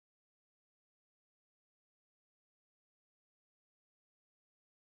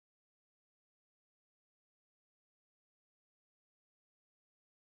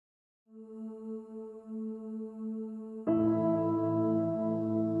When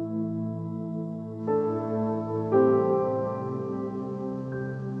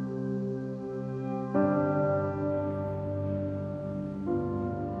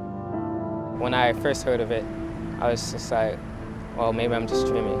I first heard of it, I was just like, well, maybe I'm just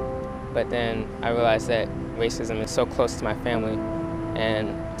dreaming. But then I realized that racism is so close to my family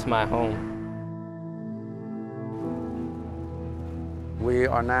and to my home. We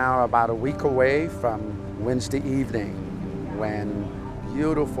are now about a week away from Wednesday evening when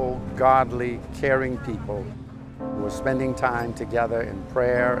beautiful, godly, caring people were spending time together in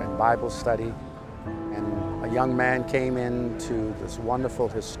prayer and Bible study. And a young man came into this wonderful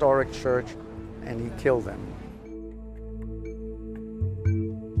historic church and he killed them.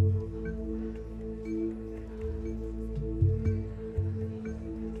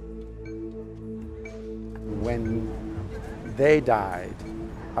 When they died,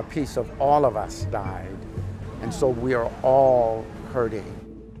 a piece of all of us died, and so we are all hurting.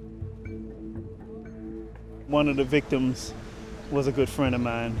 One of the victims was a good friend of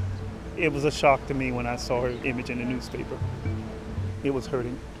mine. It was a shock to me when I saw her image in the newspaper. It was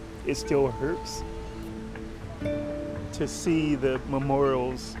hurting. It still hurts. To see the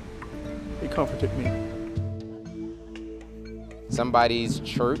memorials, it comforted me. Somebody's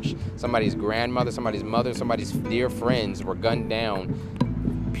church, somebody's grandmother, somebody's mother, somebody's dear friends were gunned down.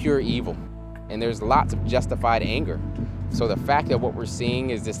 Pure evil. And there's lots of justified anger. So the fact that what we're seeing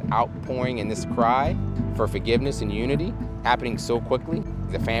is this outpouring and this cry for forgiveness and unity happening so quickly,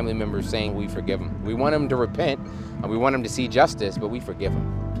 the family members saying we forgive them. We want them to repent and we want them to see justice, but we forgive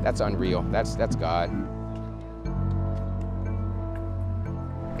them. That's unreal. That's God.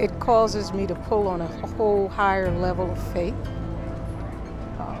 It causes me to pull on a whole higher level of faith,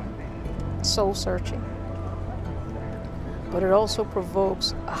 soul searching. But it also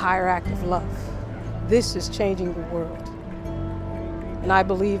provokes a higher act of love. This is changing the world. And I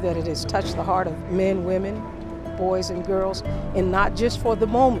believe that it has touched the heart of men, women, boys and girls, and not just for the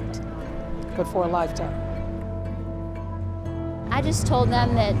moment, but for a lifetime. I just told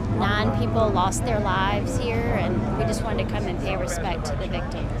them that 9 people lost their lives here, and we just wanted to come and pay respect to the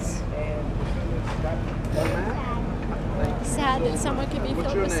victims. Sad that someone can be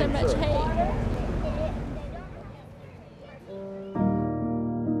filled with so much hate.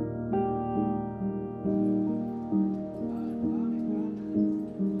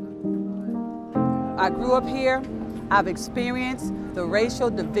 I grew up here. I've experienced the racial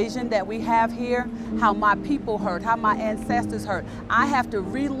division that we have here, how my people hurt, how my ancestors hurt. I have to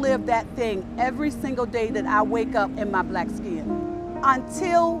relive that thing every single day that I wake up in my black skin.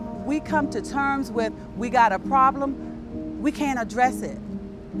 Until we come to terms with we got a problem, we can't address it,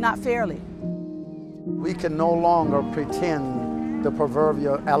 not fairly. We can no longer pretend the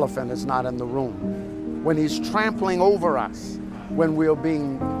proverbial elephant is not in the room. When he's trampling over us, when we're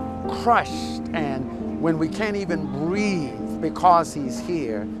being crushed and when we can't even breathe because he's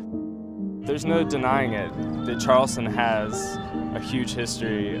here. There's no denying it that Charleston has a huge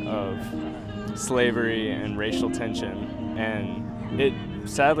history of slavery and racial tension, and it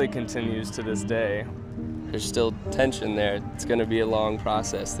sadly continues to this day. There's still tension there. It's going to be a long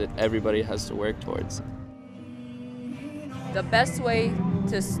process that everybody has to work towards. The best way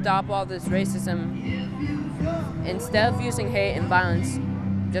to stop all this racism, instead of using hate and violence,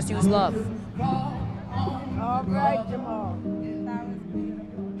 just use love. All right, Jamal.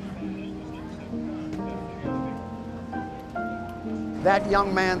 That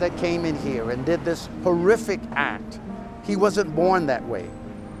young man that came in here and did this horrific act, he wasn't born that way.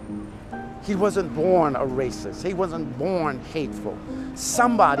 He wasn't born a racist. He wasn't born hateful.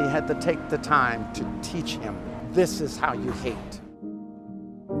 Somebody had to take the time to teach him, this is how you hate.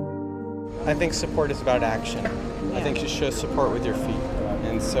 I think support is about action. I think you show support with your feet.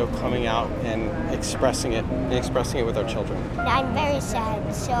 And so coming out and expressing it with our children. I'm very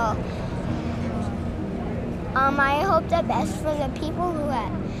sad, so I hope the best for the people who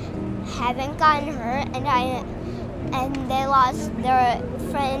haven't gotten hurt and they lost their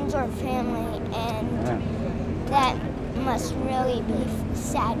friends or family, and that must really be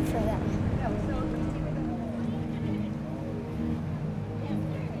sad for them.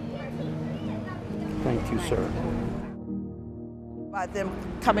 Thank you, sir. By them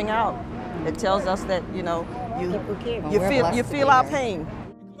coming out, it tells us that, you know, you feel our pain.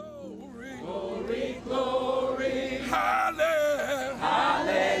 Glory, glory, hallelujah,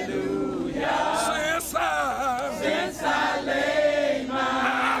 hallelujah. Since I laid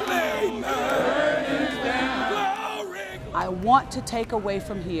my burdens down. I want to take away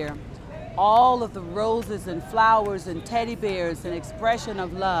from here all of the roses and flowers and teddy bears and expression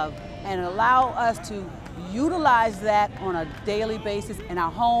of love and allow us to utilize that on a daily basis in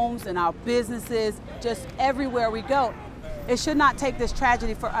our homes, in our businesses, just everywhere we go. It should not take this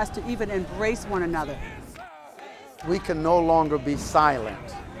tragedy for us to even embrace one another. We can no longer be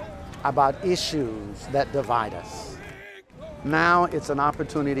silent about issues that divide us. Now it's an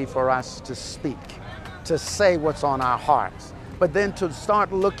opportunity for us to speak, to say what's on our hearts, but then to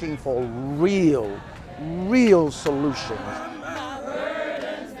start looking for real solutions